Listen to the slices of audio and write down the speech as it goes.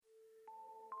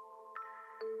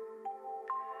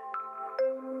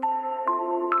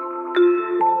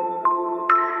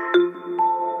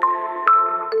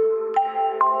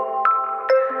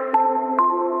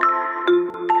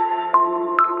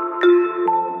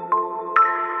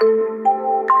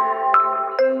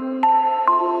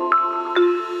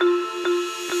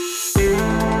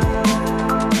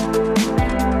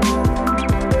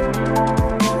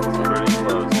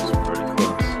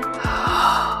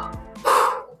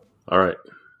All right.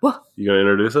 What? You going to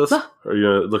introduce us? Or are you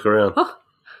going to look around?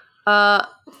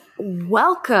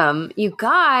 Welcome, you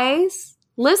guys.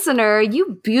 Listener,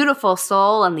 you beautiful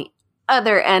soul on the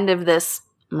other end of this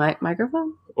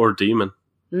microphone? Or demon.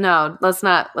 No, let's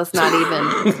not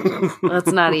even.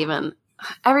 Let's not even.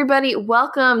 Everybody,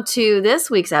 welcome to this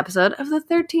week's episode of the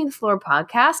 13th Floor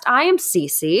Podcast. I am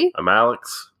Cece. I'm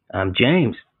Alex. I'm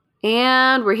James.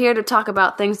 And we're here to talk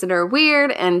about things that are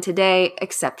weird and today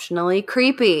exceptionally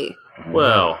creepy.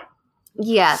 Well,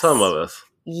 yes. Some of us.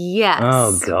 Yes.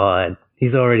 Oh, God.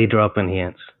 He's already dropping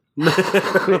hints.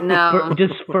 No.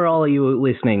 Just for all of you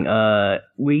listening,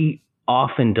 we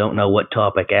often don't know what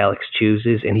topic Alex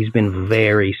chooses, and he's been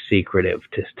very secretive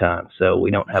this time, so we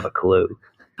don't have a clue.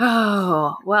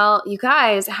 Oh, well, you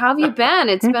guys, how have you been?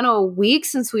 It's been a week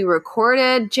since we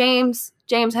recorded. James,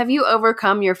 have you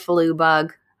overcome your flu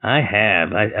bug? I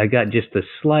have. I got just the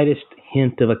slightest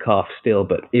hint of a cough still,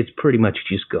 but it's pretty much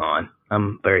just gone.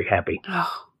 I'm very happy.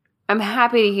 Oh, I'm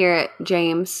happy to hear it,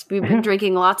 James. We've been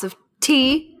drinking lots of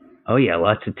tea. Oh, yeah,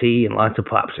 lots of tea and lots of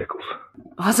popsicles.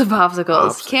 Lots of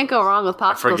popsicles. Can't go wrong with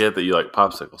popsicles. I forget that you like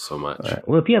popsicles so much.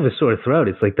 Well, if you have a sore throat,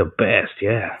 it's like the best,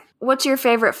 yeah. What's your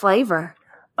favorite flavor?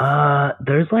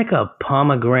 There's like a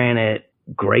pomegranate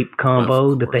grape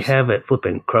combo that they have at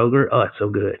flipping Kroger. Oh, it's so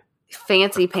good.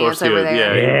 Fancy pants over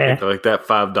there. Yeah. Like that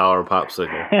 $5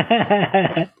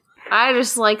 popsicle. I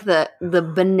just like the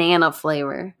banana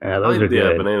flavor. Those are good.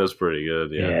 Yeah, banana's pretty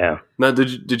good. Yeah. Now,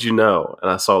 did you know? And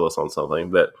I saw this on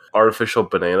something that artificial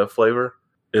banana flavor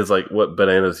is like what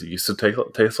bananas used to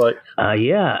taste like.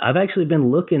 Yeah, I've actually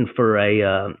been looking for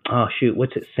a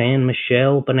what's it, San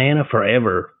Michelle banana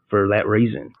forever for that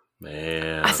reason.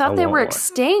 Man, I thought they were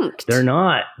extinct. They're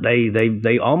not.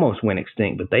 They almost went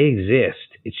extinct, but they exist.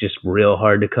 It's just real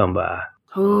hard to come by.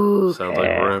 Ooh. Sounds like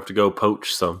we're gonna have to go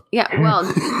poach some. Yeah,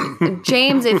 well,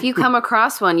 James, if you come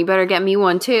across one, you better get me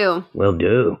one too. Will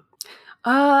do.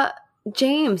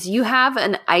 James, you have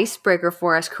an icebreaker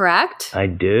for us, correct? I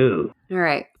do. All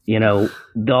right. You know,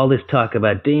 all this talk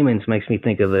about demons makes me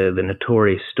think of the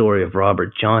notorious story of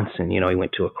Robert Johnson. You know, he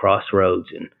went to a crossroads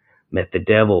and met the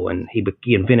devil, and he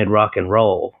invented rock and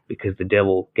roll because the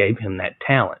devil gave him that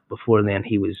talent. Before then,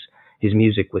 his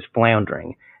music was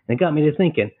floundering. And it got me to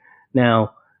thinking,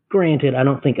 now, granted, I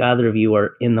don't think either of you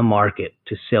are in the market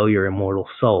to sell your immortal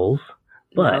souls,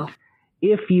 but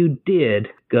if you did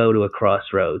go to a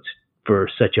crossroads for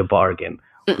such a bargain,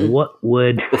 what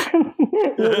would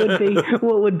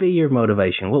be your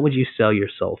motivation? What would you sell your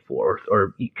soul for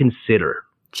or consider?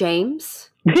 James?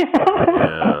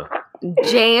 Yeah.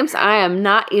 James, I am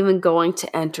not even going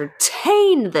to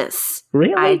entertain this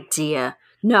idea.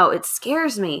 No, it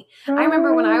scares me. I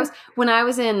remember when I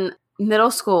was in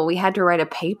middle school, we had to write a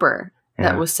paper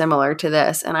that was similar to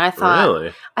this, and I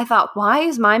thought, why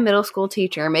is my middle school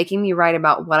teacher making me write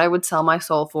about what I would sell my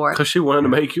soul for? Because she wanted to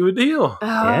make you a deal.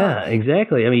 Yeah,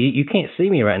 exactly. I mean, you can't see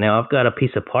me right now. I've got a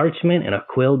piece of parchment and a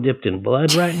quill dipped in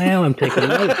blood right now. I'm taking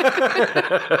notes.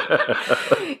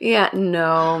 Yeah,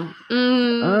 no.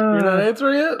 You're not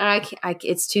answering it?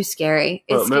 It's too scary.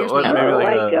 It scares me. Oh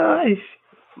my gosh.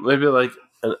 Maybe like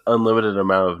an unlimited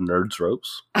amount of nerds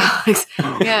ropes.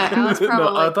 Yeah, Alex probably.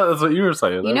 No, I thought that's what you were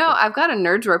saying. You know, I've got a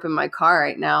nerds rope in my car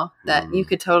right now that you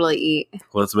could totally eat.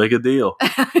 Let's make a deal.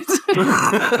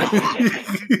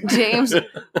 James,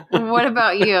 what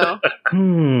about you?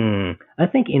 I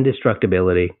think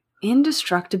indestructibility.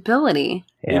 Indestructibility?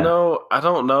 Yeah. You know, I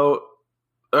don't know.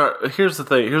 Here's the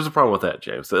thing. Here's the problem with that,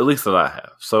 James. At least that I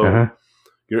have. So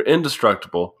you're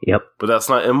indestructible. Yep. But that's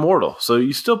not immortal. So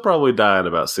you still probably die in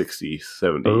about 60,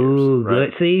 70 years. Ooh, right?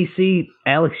 good. See,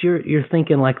 Alex, you're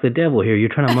thinking like the devil here. You're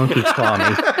trying to monkey claw me.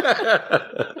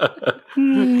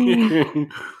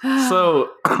 So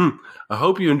I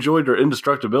hope you enjoyed your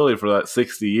indestructibility for that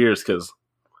 60 years because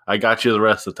I got you the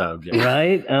rest of the time, James.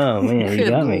 Right? Oh, man, you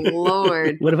got me.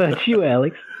 Lord. What about you,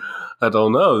 Alex? I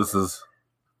don't know. This is...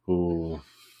 Ooh.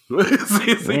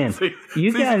 Man,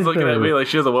 you guys looking at me like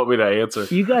she doesn't want me to answer.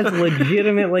 You guys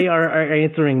legitimately are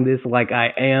answering this like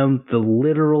I am the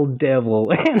literal devil,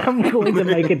 and I'm going to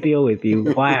make a deal with you.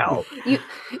 Wow.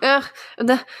 I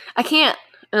can't.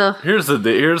 Here's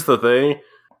the thing.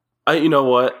 You know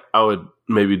what? I would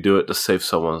maybe do it to save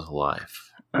someone's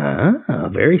life.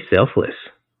 Very selfless.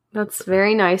 That's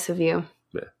very nice of you.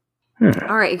 Yeah.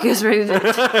 All right, you guys ready to...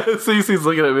 Cece's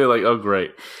looking at me like, oh,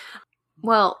 great.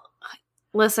 Well,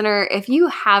 listener, if you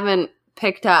haven't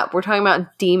picked up, we're talking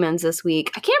about demons this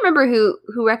week. I can't remember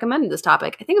who recommended this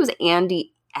topic. I think it was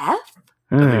Andy F.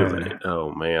 I think it was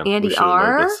oh man, Andy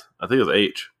R. I think it was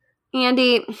H.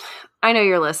 Andy, I know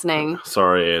you're listening.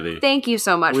 Sorry, Andy. Thank you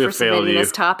so much for submitting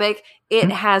this topic. It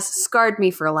has scarred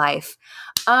me for life.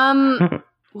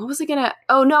 What was I gonna?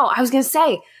 Oh no, I was gonna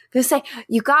say,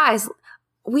 you guys,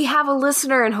 we have a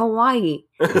listener in Hawaii.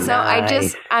 So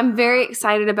Nice. I'm very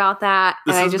excited about that.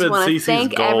 This and I has just been want to Cece's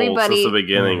thank goal everybody. since the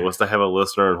beginning was to have a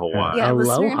listener in Hawaii. Yeah,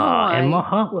 listener in Aloha and Hawaii.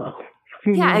 mahalo.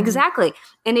 Yeah, exactly.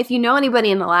 And if you know anybody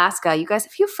in Alaska, you guys,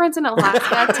 if you have friends in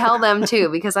Alaska, tell them too,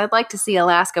 because I'd like to see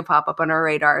Alaska pop up on our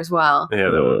radar as well. Yeah,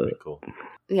 that would be cool.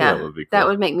 Yeah, that would be cool. That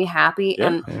would make me happy.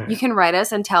 Yeah. And you can write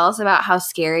us and tell us about how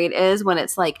scary it is when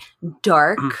it's like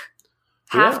dark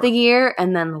half the year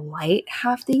and then light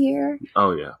half the year.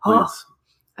 Oh, yeah. Please.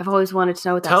 I've always wanted to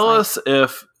know what that's Tell like. us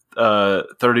if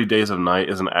 30 Days of Night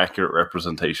is an accurate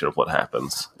representation of what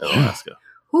happens in Alaska.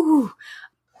 Ooh.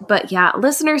 But yeah,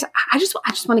 listeners, I just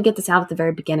want to get this out at the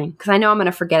very beginning because I know I'm going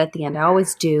to forget at the end. I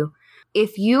always do.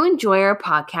 If you enjoy our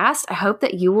podcast, I hope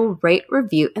that you will rate,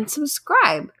 review, and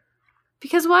subscribe.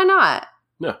 Because why not?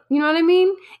 Yeah. You know what I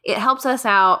mean? It helps us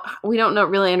out. We don't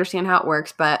really understand how it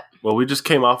works, but... Well, we just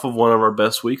came off of one of our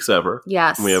best weeks ever.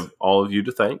 Yes. And we have all of you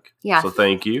to thank. Yeah. So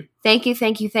thank you. Thank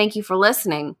you for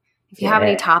listening. If you have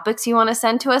any topics you want to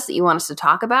send to us that you want us to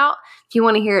talk about, if you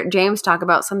want to hear James talk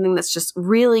about something that's just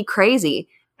really crazy,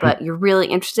 but you're really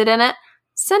interested in it,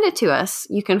 send it to us.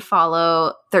 You can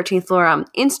follow 13th Floor on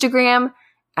Instagram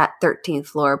at 13th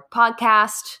Floor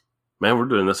Podcast. Man, we're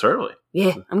doing this early.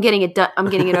 Yeah, I'm getting it done. I'm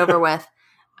getting it over with.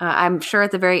 I'm sure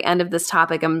at the very end of this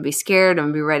topic, I'm going to be scared. I'm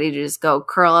going to be ready to just go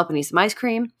curl up and eat some ice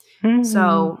cream.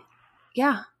 So,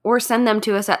 yeah. Or send them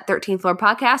to us at 13th Floor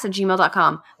Podcast at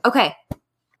gmail.com. Okay.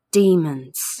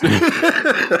 Demons.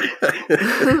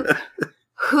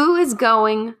 Who is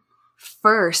going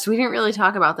first? We didn't really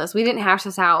talk about this. We didn't hash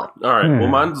this out. All right. Well,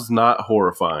 mine's not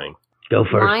horrifying. Go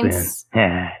first, Mine's-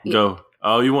 then. Go.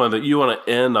 Oh, you want to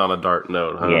end on a dark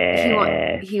note, huh?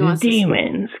 Yeah. He wants to-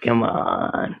 Demons. Come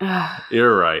on.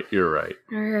 You're right.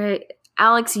 All right.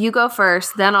 Alex, you go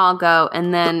first, then I'll go,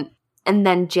 and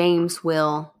then James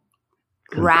will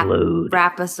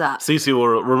wrap us up. Cece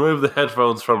will remove the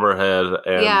headphones from her head.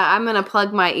 And Yeah, I'm going to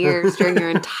plug my ears during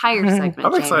your entire segment,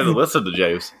 I'm James. excited to listen to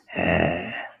James.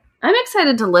 I'm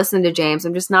excited to listen to James.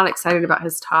 I'm just not excited about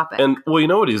his topic. And, well, you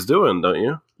know what he's doing, don't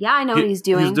you? Yeah, I know what he's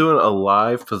doing. He's doing a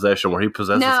live possession where he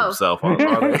possesses himself on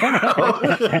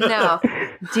No,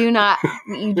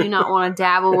 you do not want to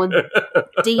dabble with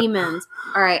demons.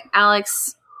 All right,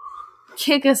 Alex,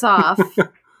 kick us off.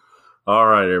 All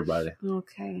right, everybody.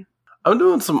 Okay. I'm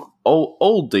doing some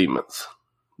old demons,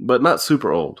 but not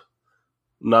super old.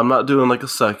 No, I'm not doing like a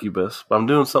succubus, but I'm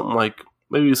doing something like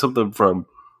maybe something from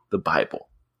the Bible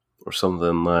or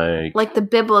something like the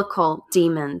biblical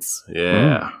demons.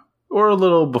 Yeah. Or a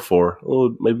little before.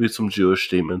 Or maybe some Jewish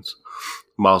demons.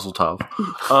 Mazel tov.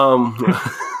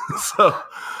 So,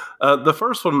 the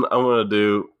first one I'm going to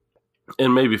do,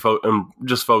 and maybe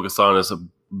just focus on, is a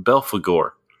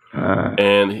Belphegor.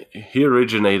 And he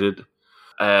originated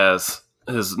as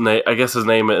his name. I guess his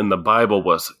name in the Bible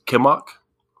was Kimok.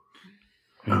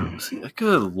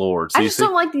 Good Lord. I just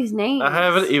don't like these names. I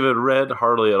haven't even read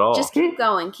hardly at all. Just keep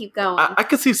going. I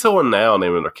could see someone now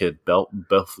naming their kid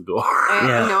Belphegor.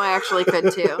 I actually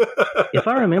could too. If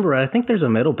I remember right, I think there's a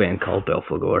metal band called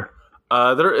Belphegor.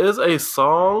 There is a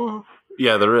song.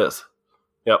 Yeah, there is.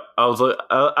 Yep. I was like,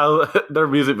 their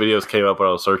music videos came up when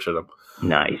I was searching them.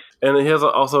 Nice. And he has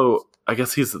also, I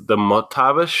guess he's the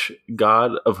Matavish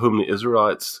god of whom the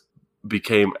Israelites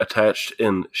became attached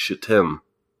in Shittim,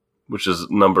 which is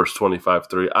Numbers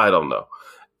 25:3. I don't know.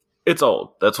 It's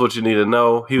old. That's what you need to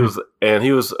know. He was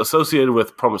associated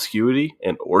with promiscuity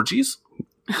and orgies.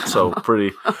 So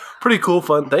pretty cool,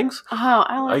 fun things. Oh,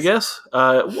 Alex. I guess.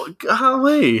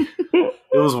 Golly.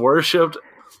 It was worshipped.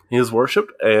 He was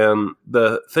worshipped, and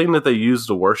the thing that they used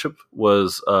to worship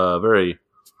was very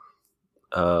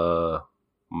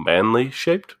manly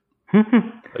shaped.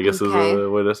 I guess is the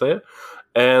way to say it.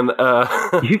 And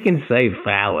you can say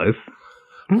phallus.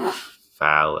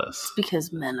 Phallus. It's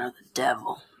because men are the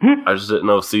devil. I just didn't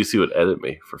know if Cece would edit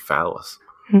me for phallus.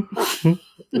 Yeah,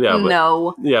 but,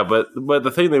 no. Yeah, but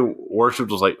the thing they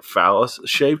worshipped was like phallus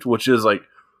shaped, which is like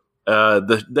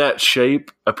that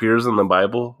shape appears in the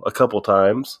Bible a couple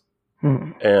times,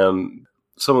 and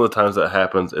some of the times that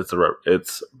happens,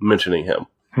 it's mentioning him.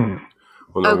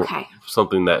 When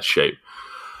something that shape.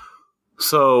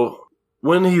 So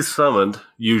when he's summoned,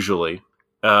 usually.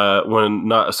 When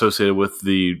not associated with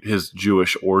his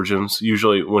Jewish origins,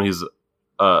 usually when he's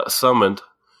summoned,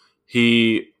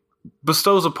 he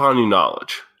bestows upon you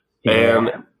knowledge. Yeah.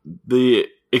 And the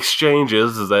exchange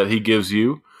is that he gives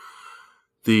you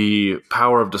the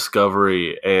power of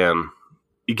discovery, and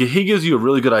he gives you a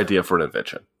really good idea for an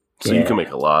invention. So you can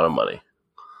make a lot of money.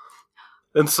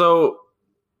 And so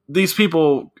these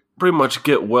people pretty much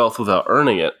get wealth without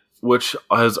earning it, which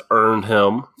has earned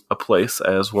him a place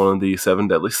as one of the 7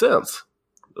 deadly sins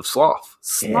of sloth.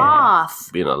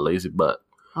 Sloth. Being a lazy butt.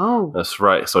 Oh. That's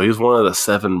right. So he's one of the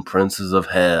 7 princes of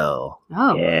hell.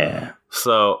 Oh. Yeah.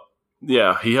 So,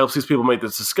 yeah, he helps these people make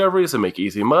these discoveries and make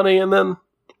easy money, and then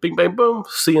bing, bang, boom,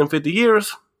 see you in 50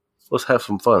 years. Let's have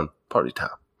some fun. Party time.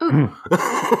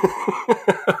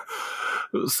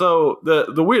 So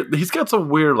the weird, he's got some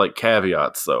weird like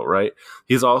caveats though, right?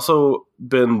 He's also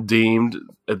been deemed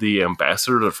the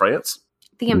ambassador to France.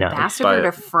 The ambassador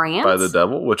to France? By the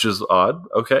devil, which is odd.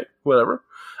 Okay, whatever.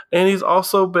 And he's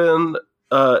also been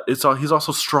he's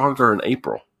also stronger in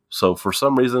April. So for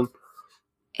some reason,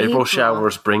 April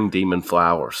showers bring demon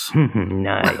flowers.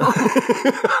 Nice.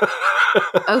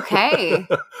 Okay.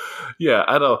 Yeah,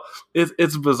 I know.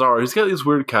 It's bizarre. He's got these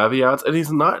weird caveats, and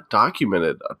he's not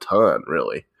documented a ton,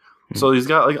 really. So he's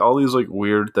got like all these like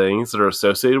weird things that are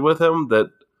associated with him that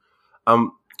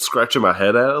I'm scratching my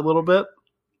head at a little bit.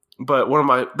 But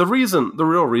the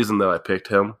real reason that I picked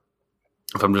him,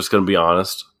 if I'm just going to be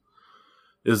honest,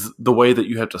 is the way that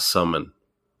you have to summon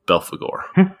Belphegor.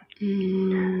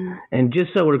 And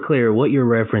just so we're clear, what you're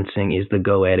referencing is the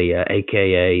Goetia,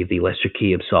 a.k.a. the Lesser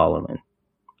Key of Solomon.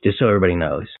 Just so everybody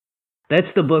knows. That's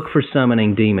the book for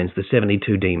summoning demons, the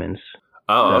 72 demons.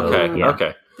 Oh, okay. Yeah.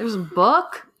 Okay. There's a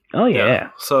book? Oh, yeah.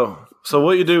 So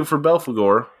what you do for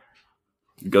Belphegor,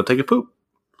 you go take a poop.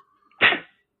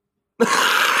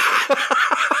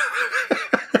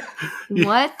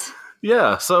 What?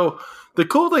 Yeah, so the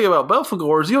cool thing about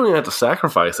Belphegor is you don't even have to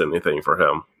sacrifice anything for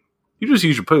him. You just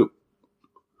use your poop.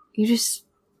 You just...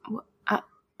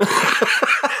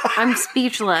 I'm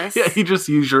speechless. Yeah, you just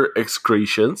use your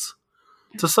excretions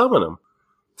to summon him.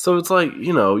 So it's like,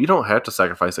 you don't have to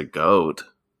sacrifice a goat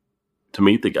to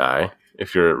meet the guy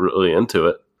if you're really into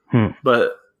it.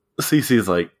 But Cece's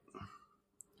like...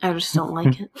 I just don't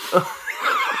like it.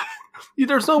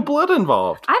 There's no blood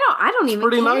involved. I don't even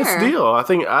pretty care. Nice deal. I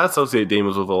think I associate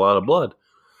demons with a lot of blood.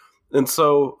 And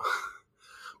so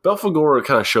Belphegor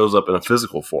kind of shows up in a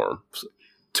physical form.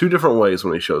 2 different ways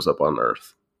when he shows up on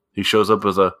Earth. He shows up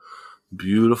as a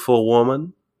beautiful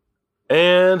woman,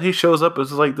 and he shows up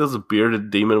as like this bearded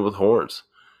demon with horns.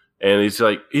 And he's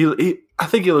like, I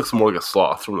think he looks more like a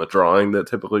sloth from the drawing that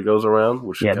typically goes around.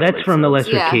 Which that's from the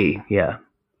Lesser Key. Yeah.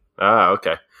 Ah,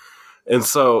 okay. And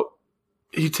so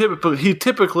he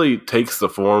typically takes the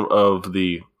form of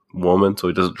the woman, so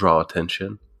he doesn't draw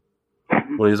attention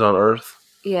when he's on Earth.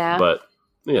 Yeah. But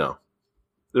I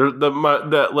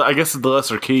guess the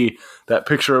Lesser Key. That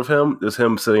picture of him is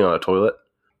him sitting on a toilet,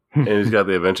 and he's got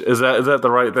the adventure. Is that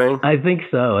the right thing? I think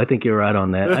so. I think you're right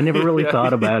on that. I never really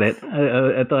thought about it.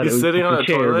 I thought he's it was sitting on a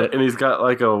chair, toilet, and he's got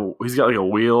like a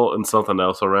wheel and something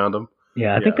else around him.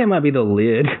 Yeah, I think that might be the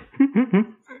lid.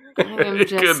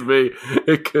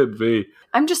 It could be.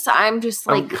 I'm just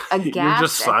like aghast. You're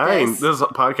just sighing. This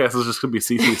podcast is just going to be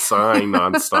CC sighing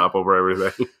nonstop over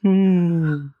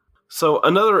everything. So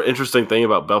another interesting thing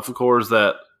about Belphegor is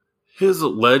that his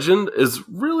legend is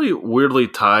really weirdly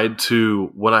tied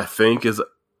to what I think is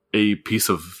a piece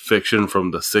of fiction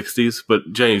from the 60s.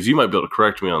 But James, you might be able to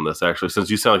correct me on this, actually, since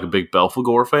you sound like a big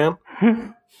Belphegor fan.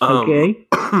 Okay.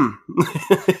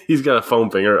 He's got a foam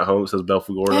finger at home that says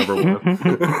Belphegor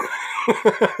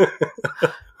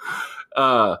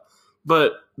 #1.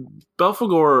 But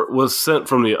Belphegor was sent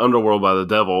from the underworld by the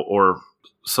devil, or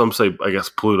some say, I guess,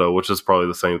 Pluto, which is probably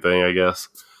the same thing, I guess.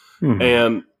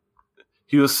 And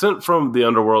he was sent from the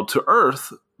underworld to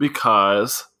Earth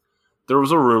because there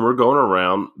was a rumor going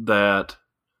around that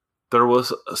there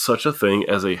was such a thing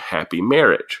as a happy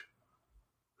marriage.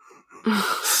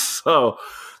 So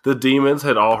the demons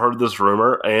had all heard this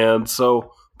rumor, and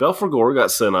so Belphegor got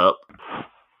sent up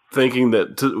thinking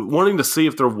wanting to see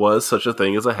if there was such a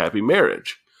thing as a happy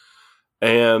marriage.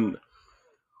 And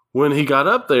when he got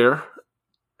up there,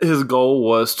 his goal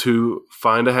was to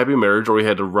find a happy marriage, or he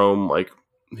had to roam the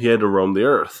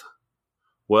earth.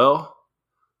 Well,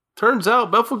 turns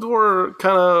out Belphegor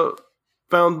kind of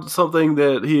found something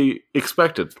that he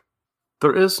expected.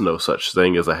 There is no such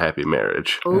thing as a happy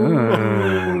marriage.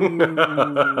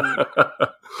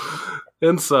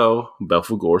 And so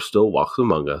Belphegor still walks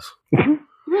among us.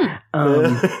 All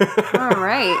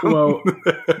right. Well,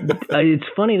 it's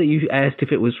funny that you asked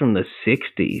if it was from the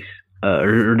 60s,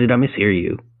 or did I mishear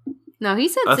you? No, he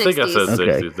said 60s. I think I said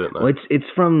 60s, didn't I? Well, it's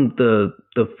from the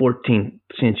 14th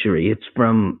century. It's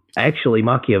from, actually,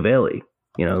 Machiavelli,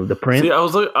 the prince. See, I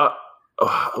was like,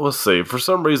 let's see. For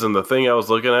some reason, the thing I was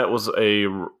looking at was a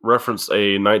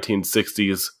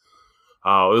 1960s. It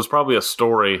was probably a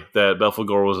story that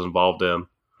Belphegor was involved in.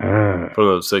 from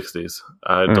the 60s.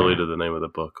 I deleted the name of the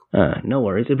book. No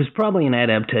worries. It was probably an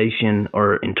adaptation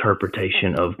or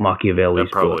interpretation of Machiavelli's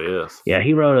It probably book. is. Yeah,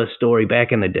 he wrote a story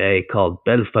back in the day called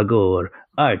Belfagor,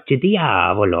 Arte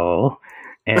Diavolo.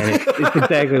 And it's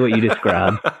exactly what you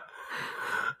described.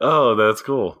 Oh, that's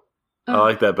cool. I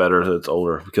like that better that it's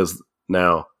older because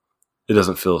now it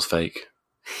doesn't feel as fake.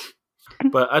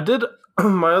 But I did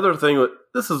my other thing.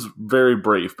 This is very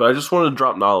brief, but I just wanted to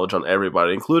drop knowledge on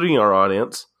everybody, including our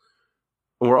audience.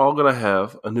 And we're all going to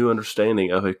have a new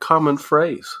understanding of a common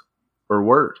phrase or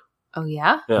word. Oh,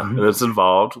 yeah? Yeah, and it's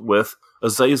involved with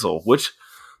Azazel, which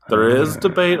there is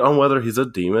debate on whether he's a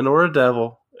demon or a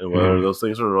devil and whether those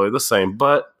things are really the same.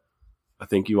 But I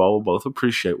think you all will both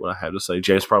appreciate what I have to say.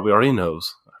 James probably already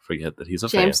knows. I forget that he's a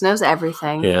fan. James knows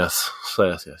everything. Yes.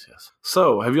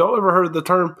 So, have you all ever heard of the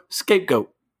term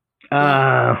scapegoat?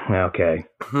 Okay.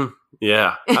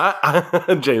 Yeah.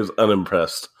 James,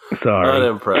 unimpressed. Sorry.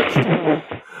 Unimpressed.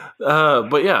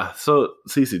 But yeah, so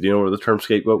Cece, do you know where the term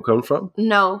scapegoat comes from?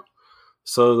 No.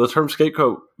 So the term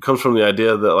scapegoat comes from the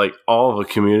idea that like all of a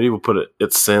community will put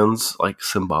its sins like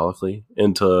symbolically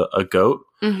into a goat,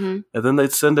 and then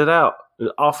they'd send it out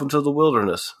off into the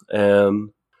wilderness,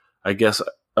 and I guess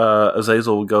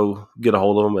Azazel would go get a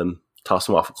hold of them and toss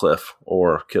them off a cliff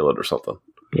or kill it or something.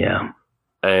 Yeah.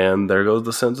 And there goes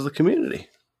the sins of the community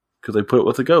because they put it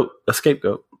with a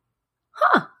scapegoat.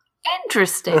 Huh.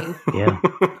 Interesting. Yeah.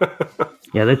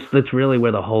 Yeah, that's really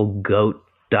where the whole goat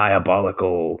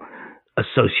diabolical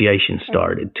association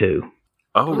started too.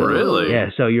 Oh, really? Yeah,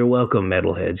 so you're welcome,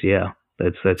 metalheads. Yeah.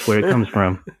 That's where it comes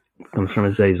from. It comes from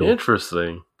Azazel.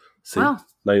 Interesting. See, well,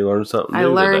 now you learned something new I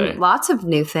learned today. lots of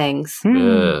new things.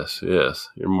 Yes.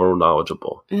 You're more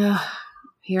knowledgeable. Yeah.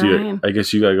 Here I am. I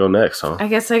guess you gotta go next, huh? I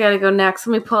guess I gotta go next.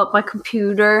 Let me pull up my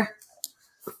computer.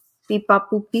 Beep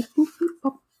bop boop beep boop beep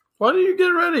bop. Why did you get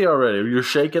ready already? You're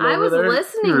shaking over there? I was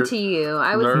listening to you.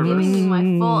 I was giving you my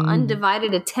full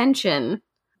undivided attention.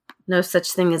 No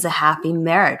such thing as a happy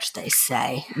marriage, they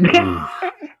say.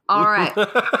 All right.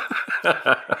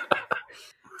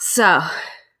 So,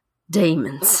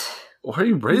 demons. Why are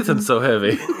you breathing so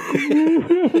heavy?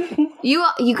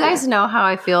 You guys know how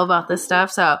I feel about this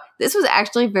stuff, so this was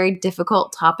actually a very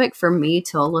difficult topic for me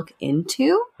to look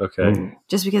into. Okay.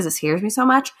 Just because it scares me so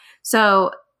much.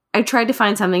 So I tried to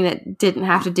find something that didn't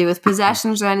have to do with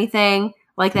possessions or anything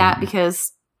like that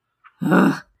because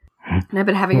and I've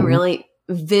been having really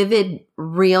vivid,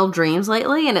 real dreams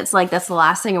lately, and it's like that's the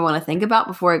last thing I want to think about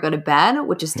before I go to bed,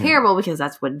 which is terrible because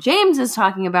that's what James is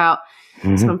talking about.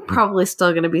 So I'm probably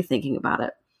still going to be thinking about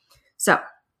it. So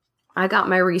I got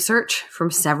my research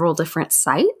from several different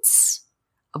sites.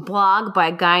 A blog by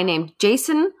a guy named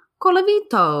Jason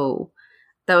Colavito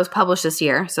that was published this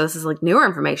year. So this is like newer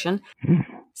information.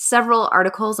 Several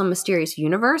articles on Mysterious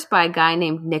Universe by a guy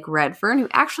named Nick Redfern, who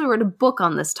actually wrote a book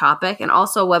on this topic, and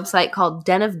also a website called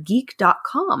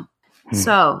denofgeek.com.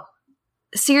 So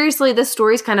seriously, this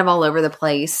story's kind of all over the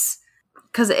place.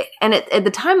 The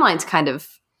timeline's kind of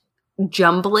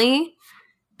jumbly.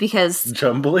 Because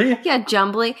jumbly? Yeah,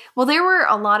 jumbly. Well, there were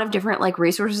a lot of different like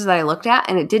resources that I looked at,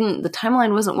 and the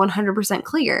timeline wasn't 100%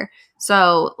 clear.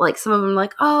 So like some of them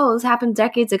like, oh, this happened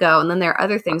decades ago. And then there are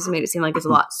other things that made it seem like it's a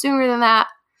lot sooner than that.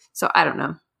 So I don't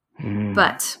know.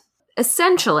 But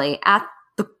essentially at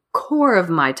the core of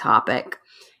my topic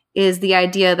is the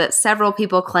idea that several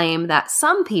people claim that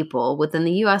some people within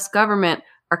the U.S. government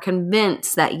are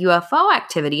convinced that UFO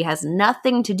activity has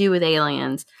nothing to do with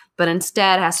aliens, but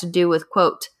instead has to do with,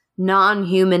 quote,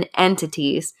 non-human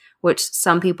entities, which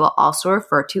some people also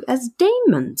refer to as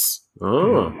demons.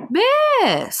 Oh.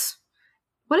 Yes.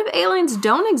 What if aliens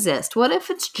don't exist? What if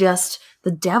it's just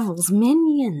the devil's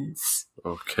minions?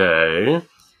 Okay.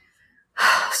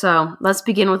 So let's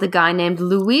begin with a guy named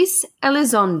Luis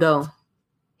Elizondo.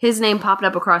 His name popped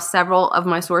up across several of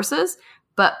my sources,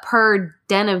 but per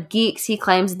Den of Geeks, he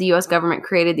claims that the U.S. government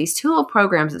created these two little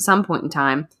programs at some point in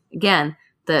time. Again,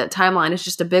 the timeline is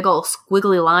just a big old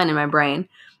squiggly line in my brain.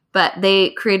 But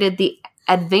they created the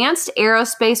Advanced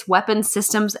Aerospace Weapons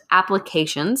Systems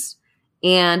Applications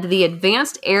and the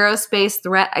Advanced Aerospace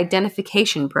Threat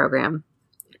Identification Program.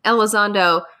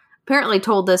 Elizondo apparently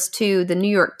told this to the New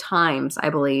York Times, I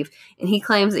believe, and he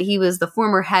claims that he was the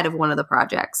former head of one of the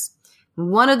projects.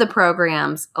 One of the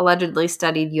programs allegedly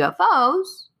studied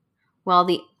UFOs, while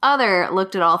the other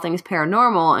looked at all things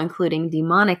paranormal, including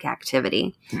demonic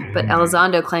activity. But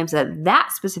Elizondo claims that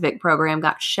that specific program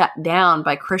got shut down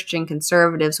by Christian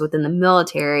conservatives within the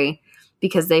military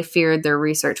because they feared their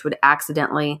research would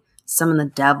accidentally summon the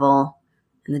devil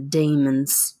and the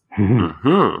demons.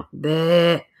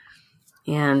 Bleh.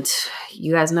 And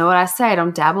you guys know what I say,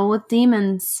 don't dabble with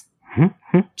demons.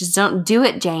 Just don't do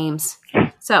it, James.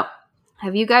 So,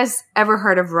 have you guys ever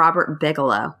heard of Robert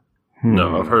Bigelow?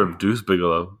 No, I've heard of Deuce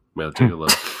Bigelow. Man, Bigelow.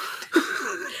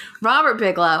 Robert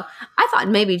Bigelow. I thought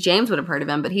maybe James would have heard of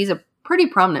him, but he's a pretty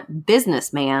prominent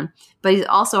businessman. But he's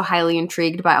also highly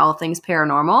intrigued by all things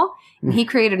paranormal. And he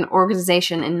created an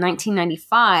organization in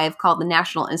 1995 called the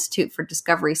National Institute for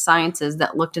Discovery Sciences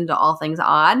that looked into all things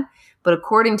odd. But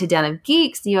according to Den of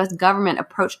Geeks, the U.S. government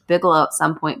approached Bigelow at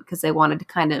some point because they wanted to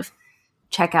kind of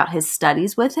check out his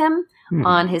studies with him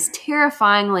on his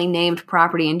terrifyingly named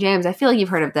property. And James, I feel like you've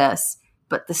heard of this,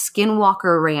 but the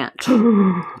Skinwalker Ranch.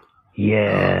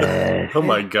 Yes. Oh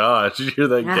my gosh! Did you hear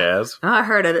that gasp? Oh, I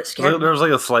heard it. It scared me. There was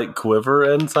like a slight quiver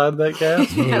inside that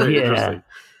gasp. Very interesting.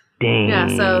 Dang. Yeah,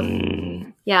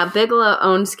 so Bigelow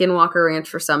owned Skinwalker Ranch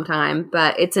for some time,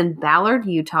 but it's in Ballard,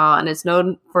 Utah, and it's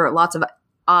known for lots of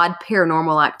odd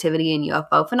paranormal activity and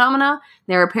UFO phenomena.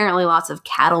 There are apparently lots of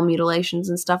cattle mutilations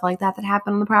and stuff like that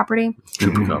happen on the property.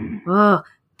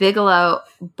 Bigelow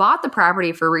bought the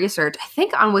property for research. I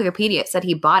think on Wikipedia it said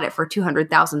he bought it for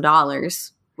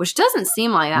 $200,000, which doesn't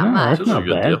seem like that much. That's not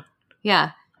bad. Deal.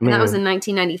 Yeah. And that was in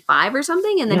 1995 or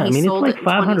something, and then he sold it's like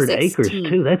 500 acres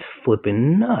too. That's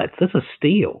flipping nuts. That's a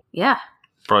steal. Yeah.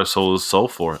 Probably sold his soul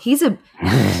for it. He's a...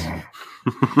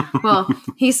 Well,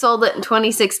 he sold it in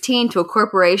 2016 to a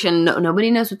corporation. Nobody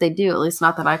knows what they do, at least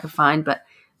not that I could find, but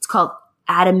it's called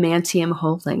Adamantium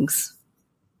Holdings.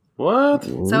 What?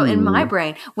 So in my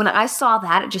brain, when I saw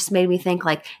that, it just made me think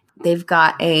like they've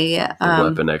got the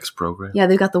Weapon X program. Yeah,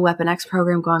 they've got the Weapon X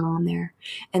program going on there.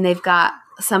 And they've got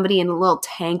somebody in a little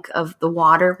tank of the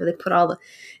water where they put all the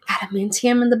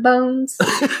adamantium in the bones.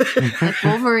 Like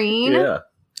Wolverine. Yeah.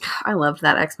 I loved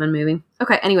that X-Men movie.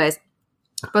 Okay, anyways.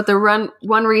 But the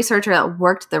one researcher that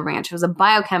worked the ranch was a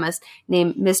biochemist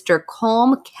named Mr.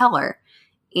 Colm Keller.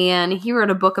 And he wrote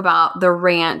a book about the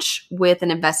ranch with an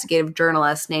investigative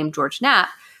journalist named George Knapp.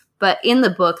 But in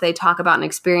the book, they talk about an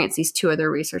experience these two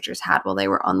other researchers had while they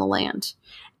were on the land.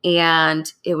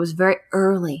 And it was very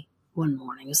early one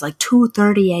morning. It was like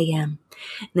 2:30 a.m.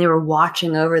 And they were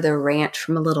watching over the ranch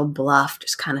from a little bluff,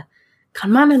 just kind of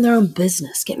minding their own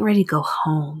business, getting ready to go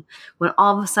home. When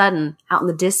all of a sudden, out in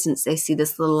the distance, they see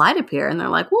this little light appear. And they're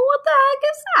like, well, what the heck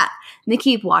is that? And they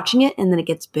keep watching it, and then it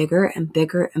gets bigger and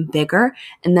bigger and bigger.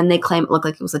 And then they claim it looked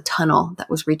like it was a tunnel that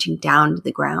was reaching down to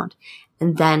the ground.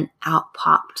 And then out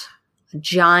popped a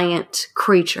giant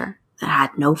creature that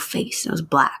had no face. It was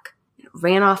black. It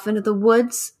ran off into the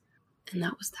woods, and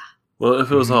that was that. Well,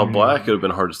 if it was all black, it would have been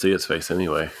hard to see its face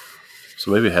anyway. So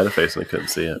maybe it had a face and they couldn't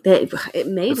see it. It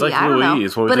maybe, it's like I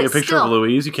Louise. don't know. When we take a picture of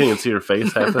Louise, you can't even see her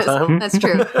face half the time. That's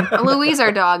true. Louise,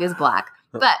 our dog, is black.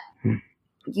 But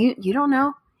you don't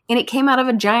know. And it came out of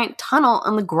a giant tunnel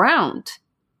on the ground.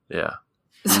 Yeah.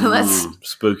 So that's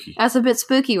spooky. That's a bit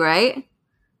spooky, right?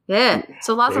 Yeah.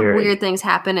 So lots of weird things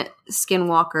happen at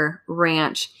Skinwalker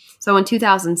Ranch. So in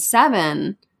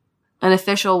 2007, an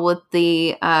official with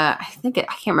the, I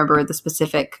can't remember the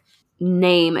specific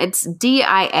name. It's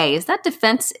DIA. Is that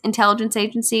Defense Intelligence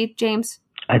Agency, James?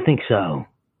 I think so.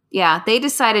 Yeah. They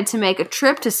decided to make a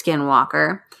trip to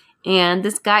Skinwalker. And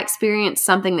this guy experienced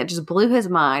something that just blew his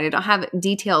mind. I don't have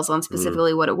details on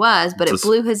specifically what it was, but it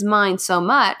blew his mind so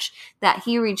much that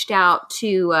he reached out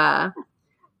to,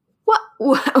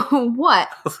 what?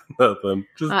 Nothing.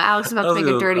 Alex is about to make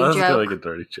a dirty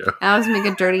joke. Alex make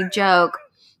a dirty joke.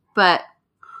 But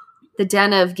the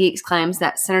Den of Geeks claims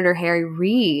that Senator Harry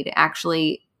Reid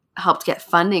actually helped get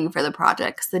funding for the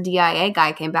project because the DIA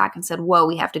guy came back and said, whoa,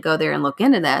 we have to go there and look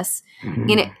into this.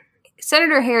 And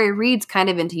Senator Harry Reid's kind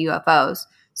of into UFOs.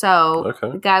 So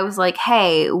the guy was like,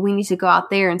 hey, we need to go out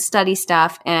there and study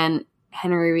stuff. And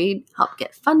Henry Reid helped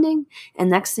get funding. And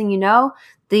next thing you know,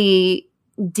 the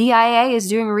DIA is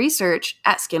doing research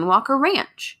at Skinwalker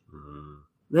Ranch.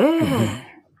 Yeah.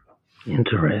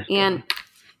 Interesting. And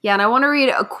I want to read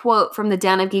a quote from the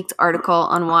Den of Geeks article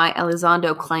on why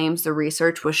Elizondo claims the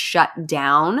research was shut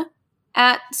down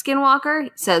at Skinwalker.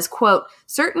 It says, quote,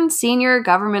 certain senior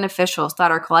government officials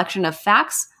thought our collection of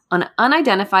facts on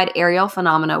unidentified aerial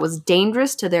phenomena was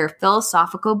dangerous to their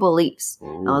philosophical beliefs.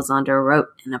 Elizondo wrote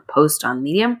in a post on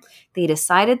Medium. They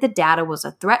decided the data was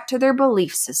a threat to their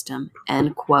belief system,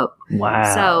 end quote.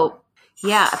 Wow. So,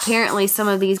 yeah, apparently some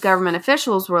of these government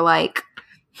officials were like,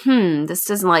 this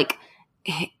doesn't like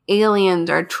aliens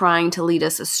are trying to lead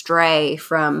us astray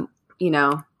from,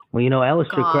 Well,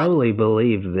 Aleister Crowley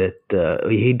believed that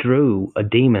he drew a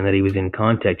demon that he was in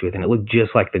contact with, and it looked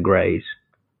just like the Greys,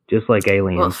 just like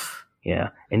aliens. Oof. Yeah.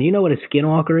 And you know what a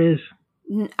skinwalker is?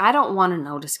 I don't want to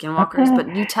know the Skinwalkers,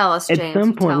 but you tell us, James.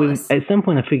 At some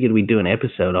point, I figured we'd do an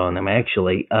episode on them.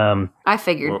 Actually, I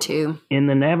figured too. In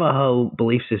the Navajo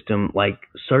belief system, like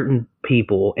certain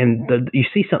people, and you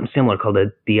see something similar called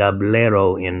the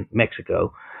Diablero in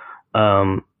Mexico,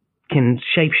 can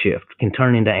shapeshift, can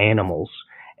turn into animals,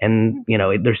 and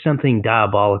there's something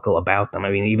diabolical about them. I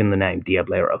mean, even the name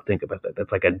Diablero. Think about that.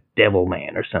 That's like a devil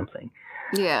man or something.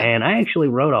 Yeah. And I actually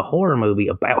wrote a horror movie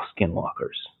about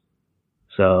Skinwalkers.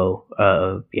 So,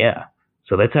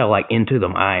 So that's how, into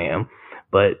them I am.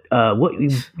 But what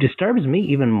disturbs me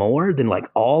even more than,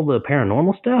 all the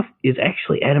paranormal stuff is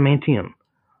actually adamantium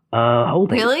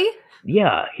holding. Really?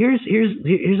 Yeah. Here's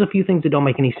a few things that don't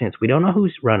make any sense. We don't know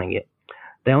who's running it.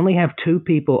 They only have 2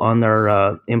 people on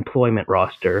their employment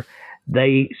roster.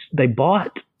 They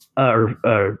bought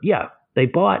Skinwalker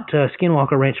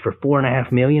Ranch for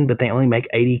 $4.5 million, but they only make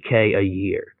 $80K a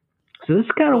year. So this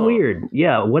is kind of weird.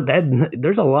 Yeah,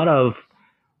 there's not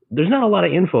a lot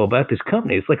of info about this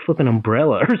company. It's like flipping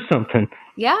umbrella or something.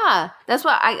 Yeah, that's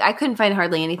why I couldn't find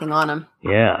hardly anything on them.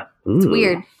 Yeah, it's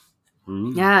weird.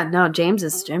 Yeah, no, James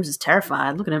is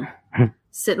terrified. Look at him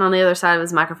sitting on the other side of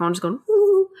his microphone, just going,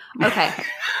 "Ooh." Okay.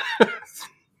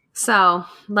 So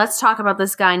let's talk about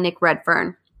this guy, Nick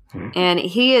Redfern, and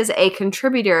he is a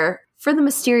contributor for the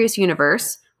Mysterious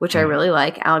Universe, which I really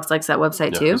like. Alex likes that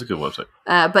website too. It's a good website.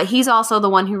 But he's also the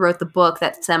one who wrote the book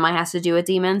that semi has to do with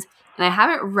demons. And I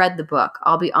haven't read the book,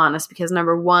 I'll be honest, because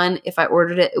number 1, if I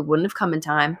ordered it, it wouldn't have come in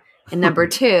time. And number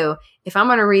 2, if I'm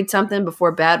going to read something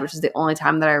before bed, which is the only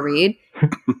time that I read,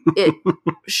 it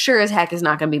sure as heck is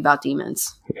not going to be about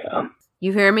demons. Yeah.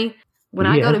 You hear me? When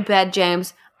I go to bed,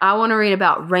 James, I want to read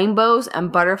about rainbows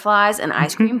and butterflies and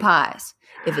ice cream pies.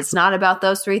 If it's not about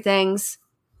those 3 things,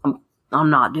 I'm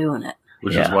not doing it.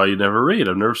 Which is why you never read.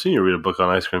 I've never seen you read a book on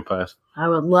ice cream pies. I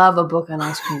would love a book on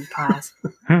ice cream pies.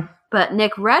 But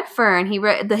Nick Redfern,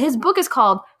 his book is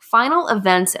called Final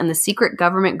Events and the Secret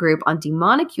Government Group on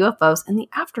Demonic UFOs and the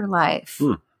Afterlife.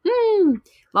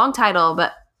 Long title,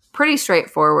 but pretty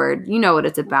straightforward. You know what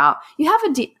it's about. You have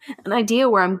an idea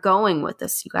where I'm going with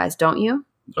this, you guys, don't you?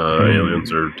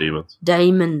 Aliens or demons?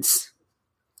 Demons.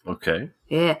 Okay.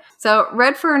 Yeah. So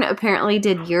Redfern apparently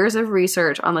did years of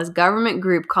research on this government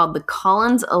group called the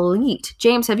Collins Elite.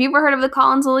 James, have you ever heard of the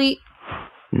Collins Elite?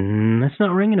 That's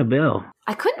not ringing a bell.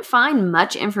 I couldn't find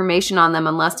much information on them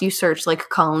unless you search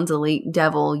Collins Elite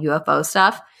Devil UFO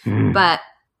stuff. But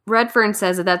Redfern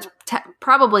says that's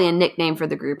probably a nickname for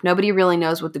the group. Nobody really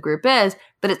knows what the group is,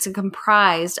 but it's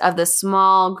comprised of this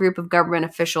small group of government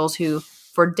officials who,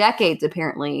 for decades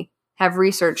apparently, have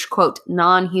researched, quote,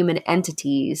 non-human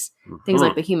entities, things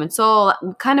like the human soul,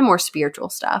 kind of more spiritual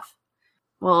stuff.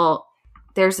 Well,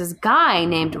 there's this guy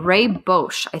named Ray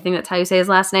Bosch, I think that's how you say his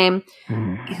last name,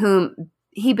 whom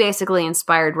he basically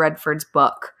inspired Redfern's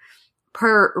book.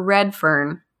 Per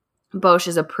Redfern, Bosch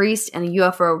is a priest and a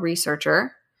UFO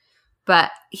researcher,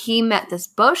 but he met this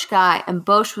Bosch guy, and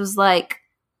Bosch was like,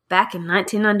 back in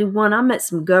 1991, I met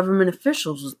some government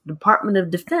officials with the Department of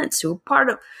Defense who were part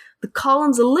of the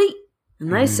Collins Elite.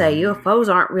 And they say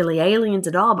UFOs aren't really aliens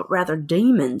at all, but rather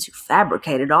demons who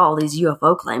fabricated all these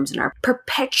UFO claims and are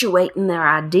perpetuating their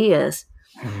ideas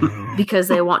because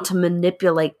they want to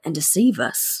manipulate and deceive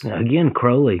us. Again,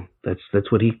 Crowley.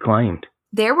 That's what he claimed.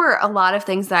 There were a lot of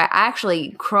things that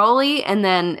Crowley, and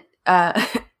then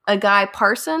a guy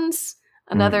Parsons,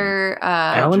 another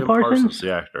Alan Parsons,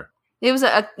 the actor. It was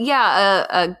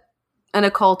an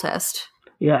occultist.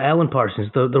 Yeah, Alan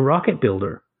Parsons, the rocket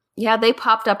builder. Yeah, they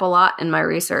popped up a lot in my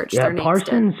research. Yeah,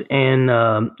 Parsons and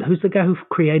who's the guy who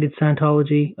created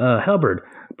Scientology? Hubbard.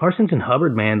 Parsons and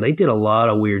Hubbard, man, they did a lot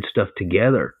of weird stuff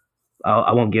together.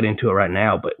 I won't get into it right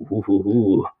now, but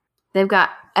they've got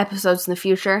episodes in the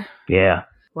future. Yeah.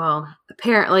 Well,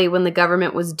 apparently when the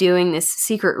government was doing this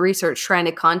secret research trying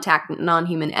to contact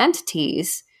non-human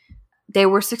entities, they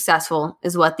were successful,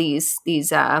 is what these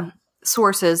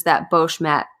sources that Bosch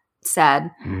met said.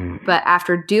 But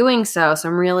after doing so,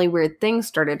 some really weird things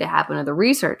started to happen to the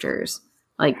researchers,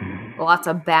 lots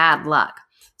of bad luck.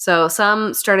 So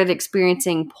some started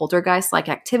experiencing poltergeist-like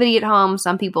activity at home.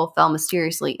 Some people fell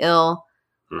mysteriously ill.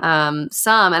 Some,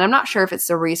 and I'm not sure if it's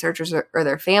the researchers or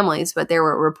their families, but there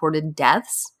were reported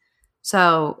deaths.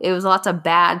 So it was lots of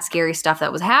bad, scary stuff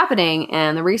that was happening,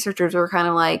 and the researchers were kind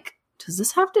of like, does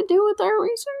this have to do with our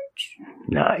research?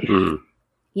 Nice.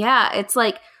 Yeah, it's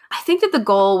I think that the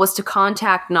goal was to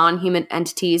contact non-human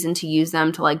entities and to use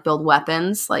them to build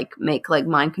weapons, make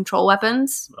mind control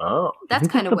weapons. Oh, that's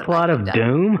kind of the plot of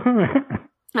Doom.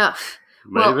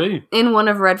 Maybe. In one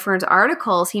of Redfern's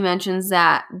articles, he mentions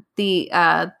that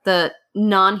the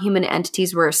non-human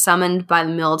entities were summoned by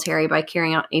the military by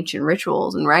carrying out ancient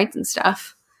rituals and rites and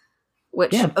stuff,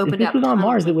 which opened up on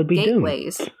Mars, it would be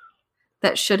gateways doomed.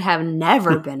 That should have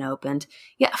never been opened.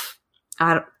 Yeah,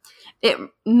 it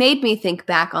made me think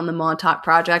back on the Montauk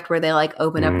Project where they like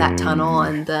opened up that tunnel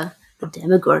and the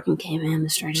Demogorgon came in. The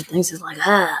Stranger Things is like,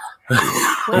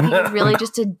 what if he was really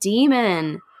just a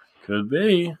demon? Could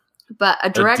be. But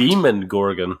a demon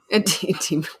gorgon.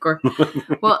 Demon gorgon.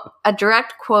 Well, a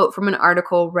direct quote from an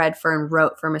article Redfern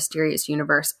wrote for Mysterious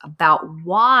Universe about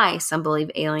why some believe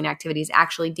alien activity is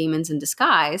actually demons in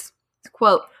disguise.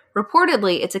 Quote,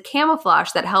 reportedly, it's a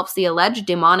camouflage that helps the alleged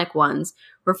demonic ones,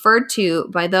 referred to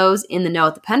by those in the know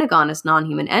at the Pentagon as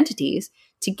non-human entities,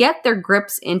 to get their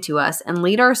grips into us and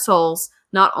lead our souls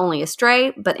not only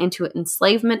astray, but into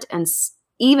enslavement and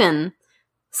even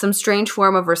some strange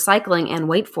form of recycling and,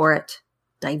 wait for it,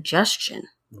 digestion.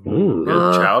 Ooh,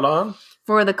 child on?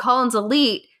 For the Collins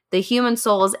elite, the human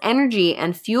soul is energy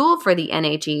and fuel for the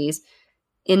NHEs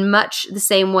in much the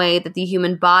same way that the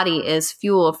human body is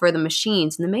fuel for the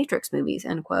machines in the Matrix movies,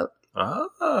 end quote.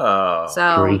 Oh.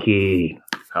 So, freaky.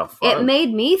 How fun. It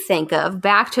made me think of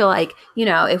back to like,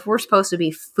 if we're supposed to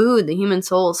be food, the human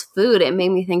soul is food, it made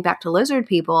me think back to lizard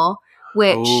people.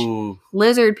 Which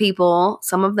lizard people,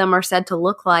 some of them are said to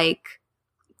look like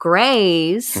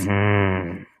grays.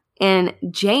 Mm-hmm. And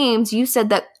James, you said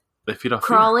that they feed off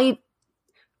Crawley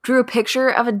drew a picture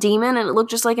of a demon and it looked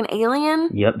just like an alien.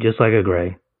 Yep, just like a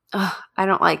gray. Ugh, I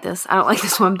don't like this. I don't like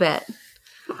this one bit.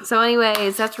 So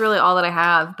anyways, that's really all that I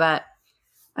have, but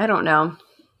I don't know.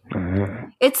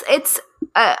 Mm-hmm.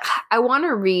 I want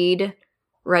to read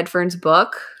Redfern's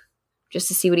book, just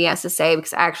to see what he has to say,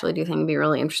 because I actually do think it'd be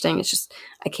really interesting. It's just,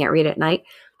 I can't read at night.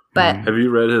 But have you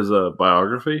read his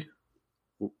biography?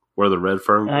 Where the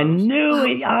Redfern goes? I knew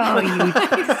it.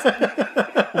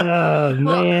 Oh,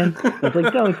 man. I was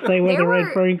like, don't say where the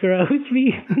Redfern grows.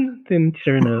 Then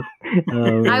sure enough.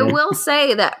 I will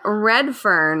say that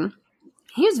Redfern,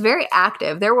 he was very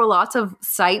active. There were lots of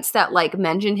sites that like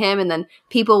mentioned him, and then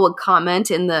people would comment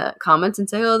in the comments and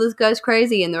say, "Oh, this guy's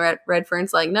crazy," and the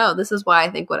Redfern's like, "No, this is why I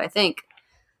think what I think."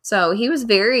 So he was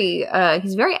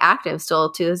he's very active still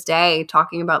to this day,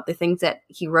 talking about the things that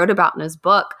he wrote about in his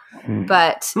book.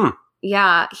 But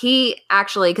yeah, he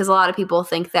actually, because a lot of people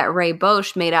think that Ray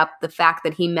Bosch made up the fact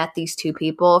that he met these two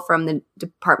people from the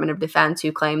Department of Defense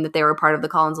who claimed that they were part of the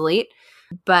Collins elite,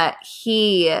 but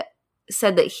he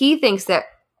said that he thinks that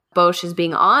Bosch is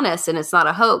being honest and it's not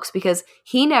a hoax because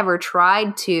he never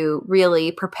tried to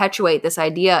really perpetuate this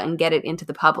idea and get it into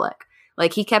the public.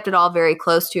 Like, he kept it all very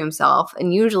close to himself.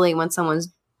 And usually when someone's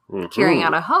carrying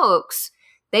out a hoax,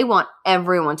 they want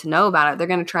everyone to know about it. They're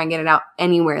going to try and get it out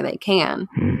anywhere they can.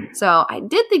 So I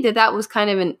did think that that was kind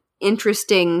of an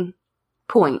interesting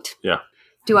point. Yeah.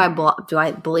 Do I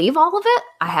believe all of it?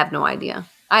 I have no idea.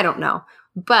 I don't know.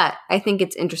 But I think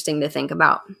it's interesting to think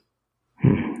about.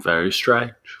 Very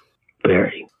strange.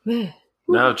 Very.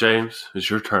 Now, James, it's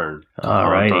your turn.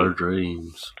 All right. Our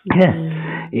dreams.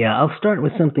 Yeah, I'll start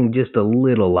with something just a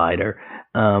little lighter,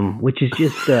 which is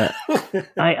just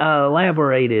I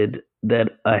elaborated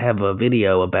that I have a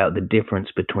video about the difference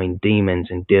between demons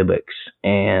and Dybbuk's,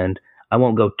 and I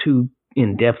won't go too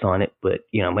in depth on it, but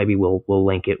maybe we'll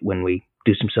link it when we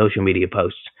do some social media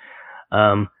posts.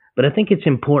 But I think it's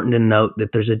important to note that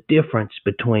there's a difference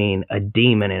between a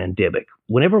demon and a Dybbuk.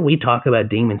 Whenever we talk about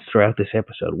demons throughout this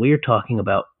episode, we are talking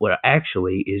about what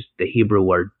actually is the Hebrew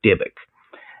word Dybbuk.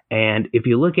 And if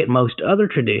you look at most other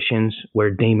traditions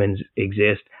where demons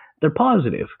exist, they're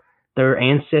positive. They're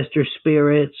ancestor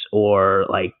spirits or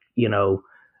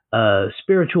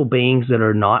spiritual beings that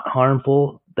are not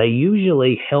harmful. They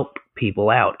usually help people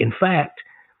out. In fact,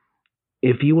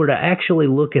 if you were to actually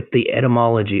look at the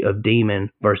etymology of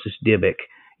demon versus Dybbuk,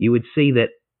 you would see that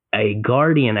a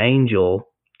guardian angel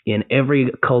in every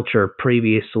culture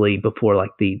previously, before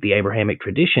the Abrahamic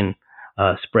tradition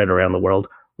spread around the world,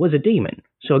 was a demon.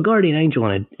 So a guardian angel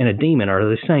and a demon are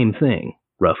the same thing,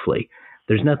 roughly.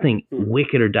 There's nothing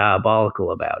wicked or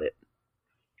diabolical about it.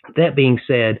 That being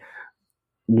said,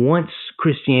 once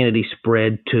Christianity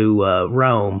spread to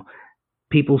Rome,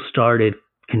 people started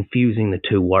confusing the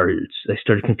two words. They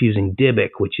started confusing Dybbuk,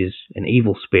 which is an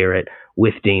evil spirit,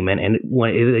 with demon, and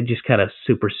it just kind of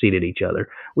superseded each other,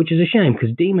 which is a shame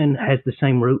because demon has the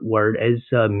same root word as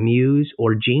muse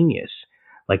or genius.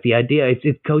 Like the idea,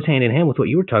 it goes hand in hand with what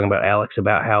you were talking about, Alex,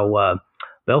 about how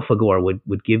Belphegor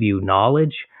would give you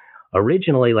knowledge.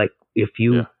 Originally, like if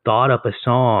you thought up a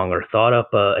song or thought up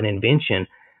an invention,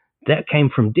 that came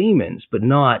from demons, but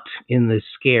not in the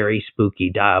scary,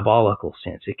 spooky, diabolical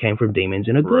sense. It came from demons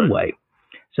in a good way.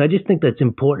 So I just think that's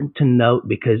important to note,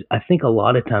 because I think a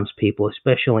lot of times people,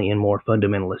 especially in more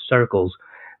fundamentalist circles,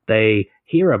 they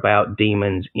hear about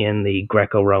demons in the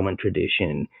Greco-Roman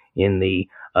tradition, in the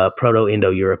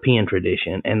Proto-Indo-European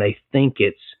tradition, and they think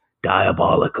it's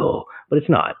diabolical, but it's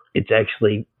not. It's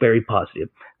actually very positive.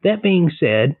 That being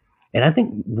said, and I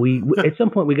think we at some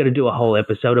point we got to do a whole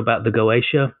episode about the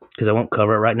Goetia, because I won't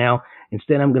cover it right now.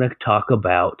 Instead, I'm going to talk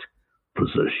about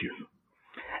possession.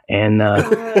 And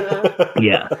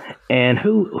yeah, and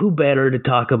who better to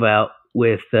talk about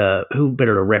with who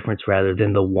better to reference rather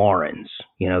than the Warrens?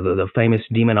 You know, the famous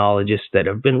demonologists that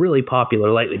have been really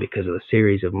popular lately because of the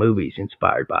series of movies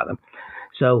inspired by them.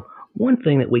 So one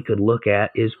thing that we could look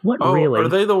at is really... are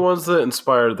they the ones that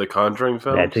inspired the Conjuring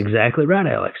films? That's exactly right,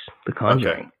 Alex. The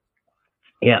Conjuring. Okay.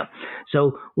 Yeah.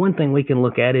 So one thing we can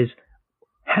look at is,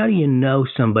 how do you know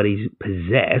somebody's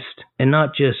possessed and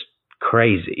not just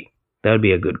crazy? That would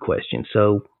be a good question.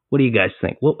 So what do you guys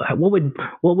think? What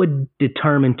would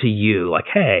determine to you, like,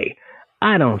 hey,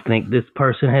 I don't think this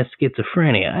person has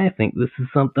schizophrenia. I think this is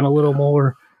something a little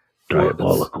more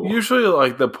diabolical. Well, usually,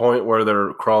 like, the point where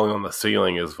they're crawling on the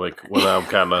ceiling is like when I'm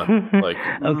kind of like.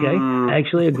 Okay,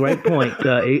 actually, a great point.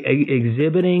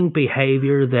 Exhibiting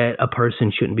behavior that a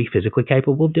person shouldn't be physically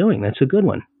capable of doing. That's a good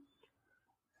one.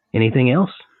 Anything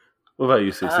else? What about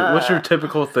you, Cece? What's your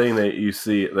typical thing that you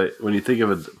see that when you think of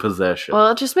a possession?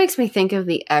 Well, it just makes me think of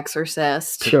The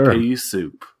Exorcist. Sure. Pea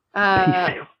soup.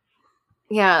 Yeah,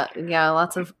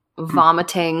 lots of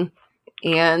vomiting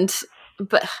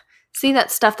but see,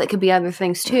 that stuff that could be other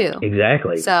things too.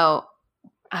 Exactly. So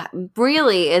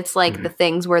really, it's like the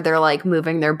things where they're like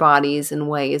moving their bodies in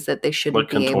ways that they shouldn't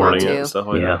be able to. And stuff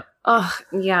like that. Oh,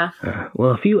 yeah.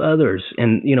 Well, a few others,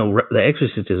 and The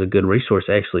Exorcist is a good resource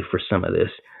actually for some of this,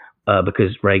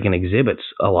 because Reagan exhibits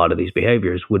a lot of these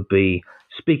behaviors, would be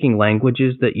speaking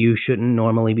languages that you shouldn't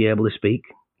normally be able to speak,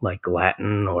 like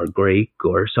Latin or Greek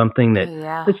or something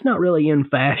that's not really in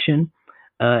fashion,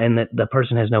 and that the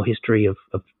person has no history of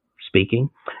speaking,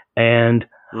 and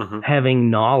having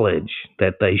knowledge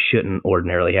that they shouldn't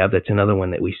ordinarily have. That's another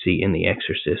one that we see in The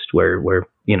Exorcist, where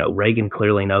Reagan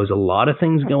clearly knows a lot of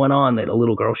things going on that a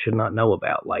little girl should not know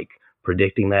about, like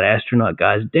predicting that astronaut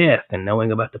guy's death and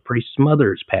knowing about the priest's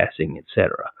mother's passing,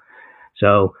 etc.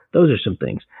 So those are some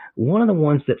things. One of the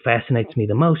ones that fascinates me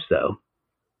the most, though,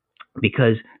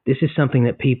 because this is something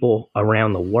that people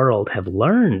around the world have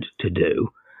learned to do,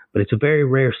 but it's a very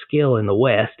rare skill in the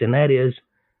West, and that is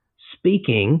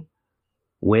speaking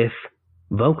with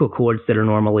vocal cords that are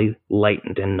normally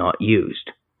latent and not used.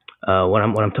 What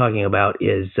I'm talking about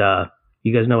is,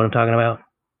 you guys know what I'm talking about?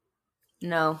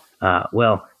 No.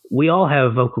 Well, we all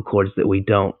have vocal cords that we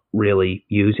don't really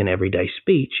use in everyday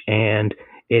speech, and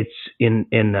it's in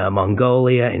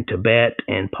Mongolia and Tibet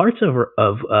and parts of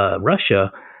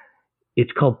Russia.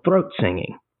 It's called throat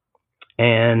singing,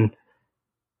 and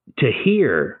to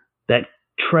hear that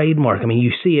trademark, I mean,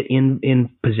 you see it in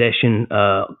possession,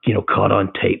 caught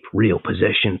on tape, real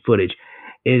possession footage,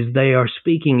 is they are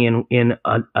speaking in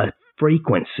a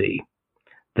frequency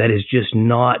that is just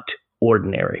not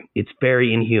ordinary. It's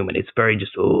very inhuman. It's very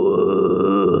just,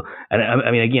 and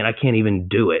I mean, again, I can't even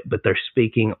do it, but they're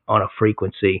speaking on a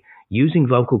frequency using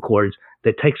vocal cords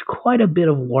that takes quite a bit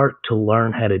of work to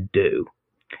learn how to do.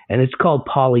 And it's called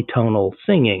polytonal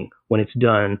singing when it's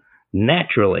done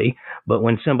naturally, but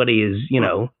when somebody is,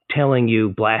 telling you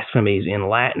blasphemies in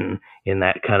Latin in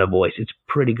that kind of voice, it's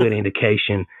pretty good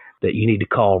indication that you need to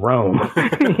call Rome.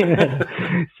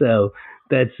 So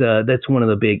that's one of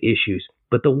the big issues.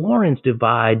 But the Warrens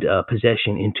divide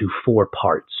possession into 4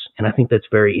 parts, and I think that's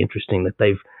very interesting that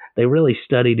they really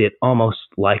studied it almost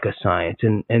like a science.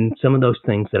 And some of those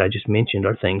things that I just mentioned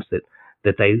are things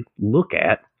that they look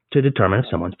at to determine if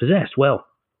someone's possessed. Well,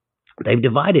 they've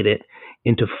divided it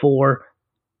into 4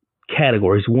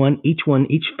 categories, each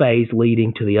phase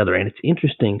leading to the other. And it's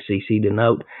interesting, CC, to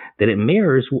note that it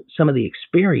mirrors some of the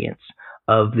experience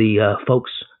of the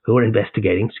folks who are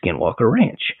investigating Skinwalker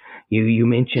Ranch. You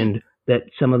mentioned that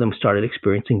some of them started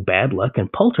experiencing bad luck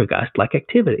and poltergeist-like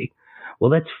activity.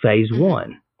 Well, that's phase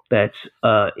 1. That's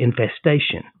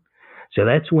infestation. So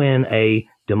that's when a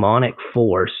demonic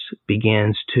force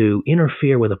begins to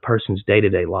interfere with a person's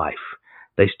day-to-day life.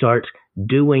 They start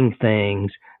doing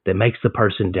things that makes the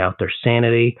person doubt their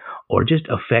sanity or just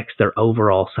affects their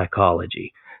overall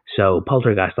psychology. So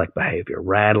poltergeist-like behavior,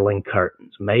 rattling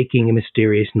curtains, making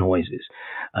mysterious noises,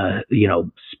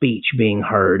 speech being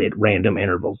heard at random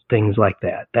intervals, things like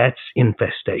that. That's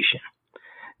infestation.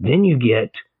 Then you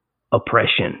get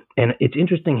oppression. And it's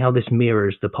interesting how this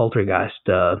mirrors the poltergeist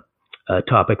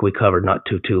topic we covered not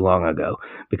too long ago,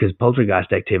 because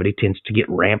poltergeist activity tends to get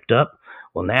ramped up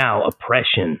Well, now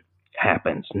oppression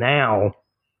happens. Now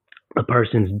a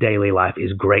person's daily life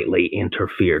is greatly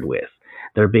interfered with.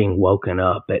 They're being woken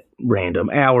up at random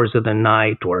hours of the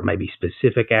night or maybe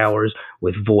specific hours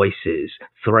with voices,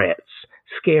 threats,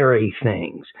 scary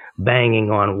things,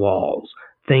 banging on walls,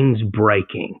 things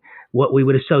breaking, what we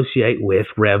would associate with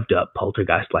revved up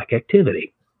poltergeist-like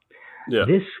activity. Yeah.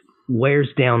 This wears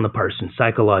down the person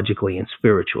psychologically and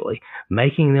spiritually,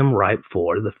 making them ripe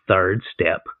for the third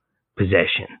step,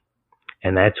 possession.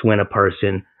 And that's when a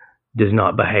person does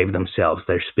not behave themselves.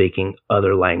 They're speaking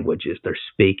other languages. They're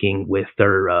speaking with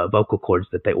their vocal cords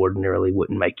that they ordinarily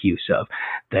wouldn't make use of.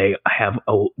 They have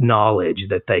a knowledge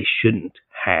that they shouldn't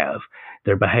have.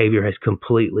 Their behavior has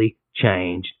completely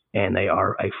changed, and they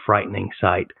are a frightening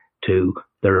sight to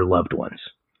their loved ones.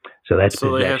 So that's so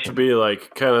possession. They have to be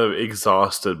like kind of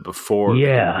exhausted before they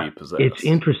can be possessed. It's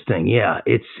interesting. Yeah,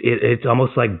 it's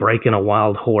almost like breaking a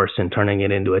wild horse and turning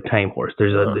it into a tame horse.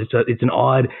 It's an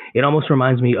odd. It almost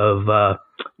reminds me of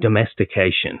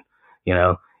domestication.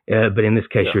 But in this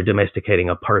case, you're domesticating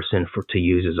a person to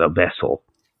use as a vessel.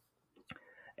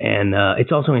 And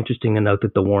it's also interesting to note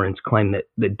that the Warrens claim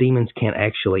that demons can't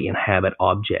actually inhabit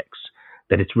objects,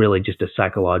 that it's really just a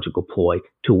psychological ploy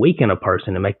to weaken a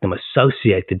person and make them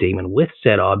associate the demon with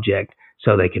said object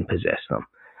so they can possess them.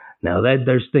 Now,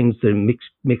 there's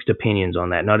mixed opinions on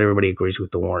that. Not everybody agrees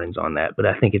with the Warrens on that, but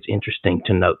I think it's interesting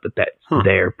to note that that's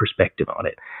their perspective on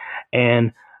it.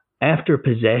 And after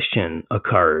possession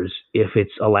occurs, if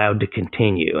it's allowed to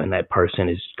continue and that person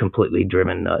is completely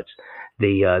driven nuts,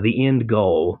 the end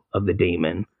goal of the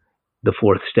demon, the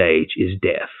fourth stage, is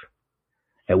death.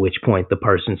 At which point the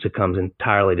person succumbs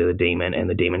entirely to the demon, and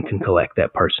the demon can collect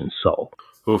that person's soul.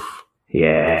 Oof.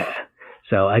 Yeah.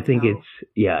 So I think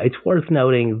it's worth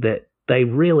noting that they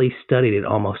really studied it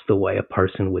almost the way a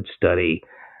person would study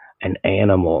an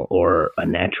animal or a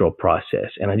natural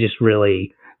process. And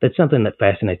that's something that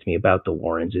fascinates me about the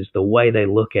Warrens, is the way they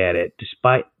look at it,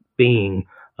 despite being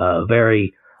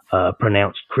very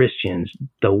pronounced Christians,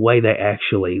 the way they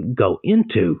actually go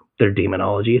into their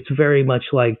demonology. It's very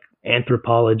much like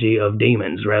anthropology of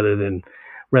demons rather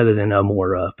than a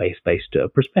more faith-based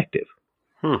perspective.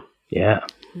 Yeah.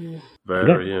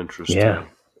 Very interesting. Yeah.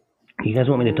 You guys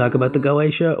want me to talk about the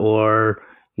Goetia, or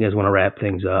you guys want to wrap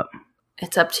things up?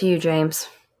 It's up to you, James.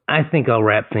 I think I'll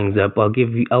wrap things up. I'll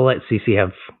let Cece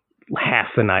have half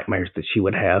the nightmares that she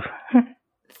would have.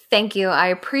 Thank you. I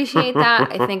appreciate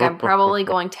that. I think I'm probably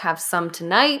going to have some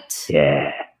tonight.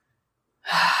 Yeah.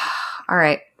 All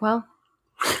right. Well,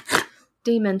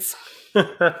 demons.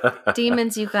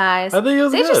 Demons, you guys. I think it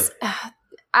was good.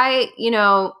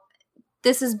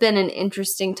 This has been an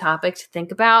interesting topic to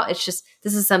think about. It's just,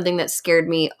 this is something that scared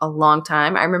me a long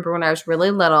time. I remember when I was really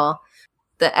little,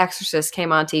 The Exorcist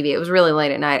came on TV. It was really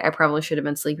late at night. I probably should have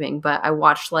been sleeping, but I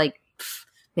watched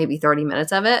maybe 30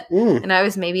 minutes of it. And I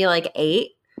was maybe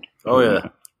 8. Oh, yeah.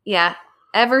 Yeah.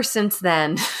 Ever since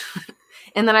then.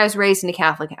 And then I was raised in a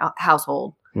Catholic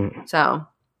household. So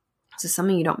this is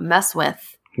something you don't mess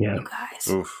with, you guys.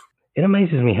 Oof. It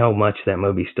amazes me how much that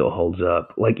movie still holds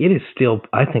up. It is still,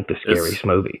 I think, the scariest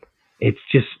movie. It's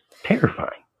just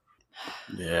terrifying.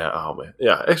 Yeah, oh man.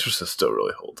 Yeah, Exorcist still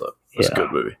really holds up. It's a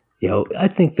good movie. I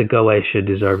think the Goetia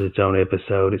deserves its own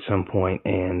episode at some point.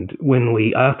 And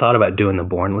I thought about doing the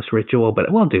Bornless ritual, but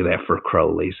we'll do that for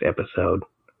Crowley's episode.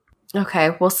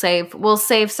 Okay, we'll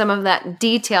save some of that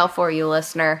detail for you,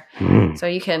 listener. So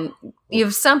you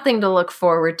have something to look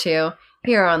forward to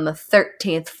here on the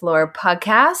 13th Floor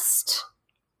podcast.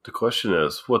 The question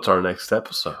is, what's our next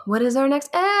episode? What is our next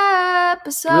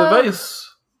episode? The vase.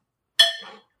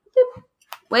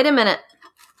 Wait a minute.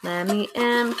 Let me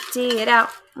empty it out.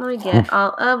 Let me get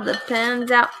all of the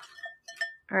pens out.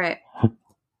 All right.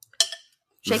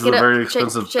 Shake it up. Very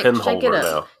expensive pen holder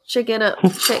now. Shake it up.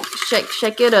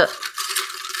 Shake it up.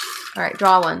 All right,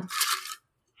 draw one.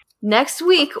 Next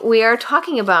week, we are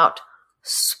talking about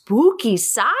spooky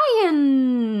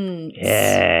science.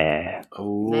 Yeah.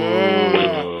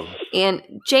 Oh. And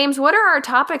James, what are our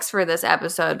topics for this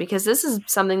episode? Because this is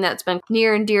something that's been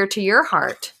near and dear to your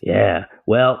heart. Yeah.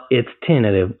 Well, it's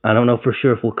tentative. I don't know for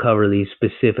sure if we'll cover these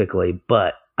specifically,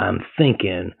 but I'm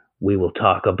thinking we will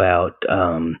talk about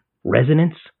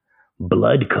resonance,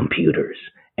 blood computers,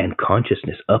 and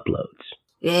consciousness uploads.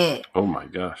 Yeah. Oh my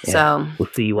gosh. Yeah. So we'll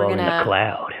see you all in the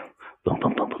cloud. Boom,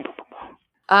 boom, boom, boom, boom,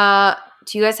 boom.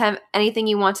 Do you guys have anything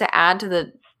you want to add to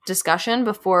the discussion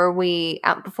before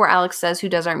Alex says who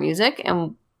does our music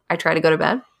and I try to go to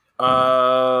bed?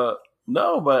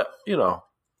 No, but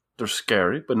they're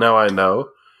scary. But now I know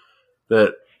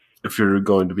that if you're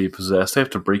going to be possessed, they have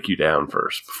to break you down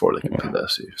first before they can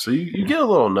possess you. So you get a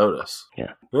little notice.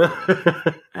 Yeah.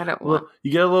 I don't want.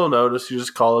 You get a little notice. You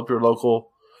just call up your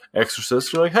local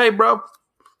exorcist. You're like, hey, bro,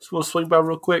 just want to swing by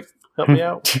real quick. Help me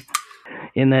out.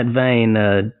 In that vein,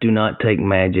 do not take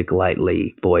magic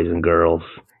lightly, boys and girls.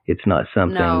 It's not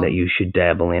something that you should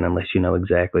dabble in unless you know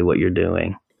exactly what you're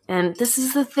doing. And this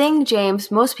is the thing, James.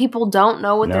 Most people don't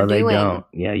know what they're doing. No, they don't.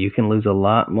 Yeah, you can lose a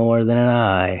lot more than an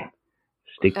eye.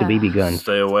 Stick to BB guns.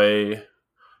 Stay away.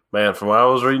 Man, from what I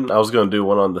was reading, I was going to do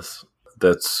one on this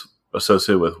that's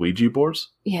associated with Ouija boards.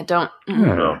 Yeah, don't.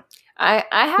 No. I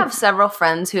have several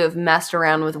friends who have messed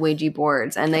around with Ouija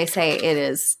boards, and they say it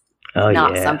is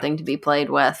not something to be played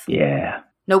with. Yeah.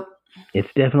 Nope.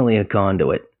 It's definitely a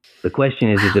conduit. The question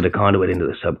is it a conduit into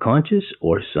the subconscious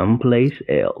or someplace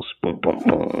else? Boom, boom,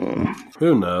 boom.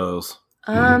 Who knows?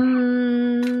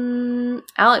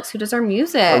 Alex, who does our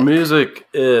music? Our music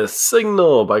is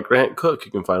Signal by Grant Cook.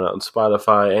 You can find it on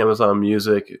Spotify, Amazon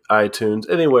Music, iTunes,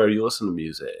 anywhere you listen to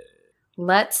music.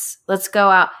 Let's go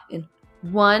out in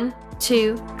 1,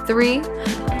 2, 3.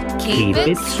 Keep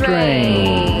it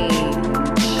strange.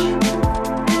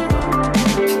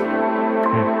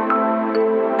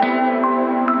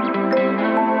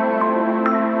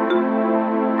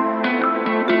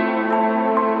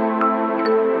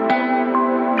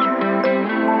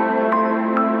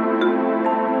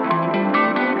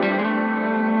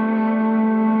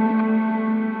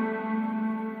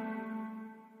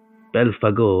 Per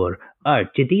favor,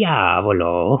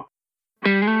 archidiavolo.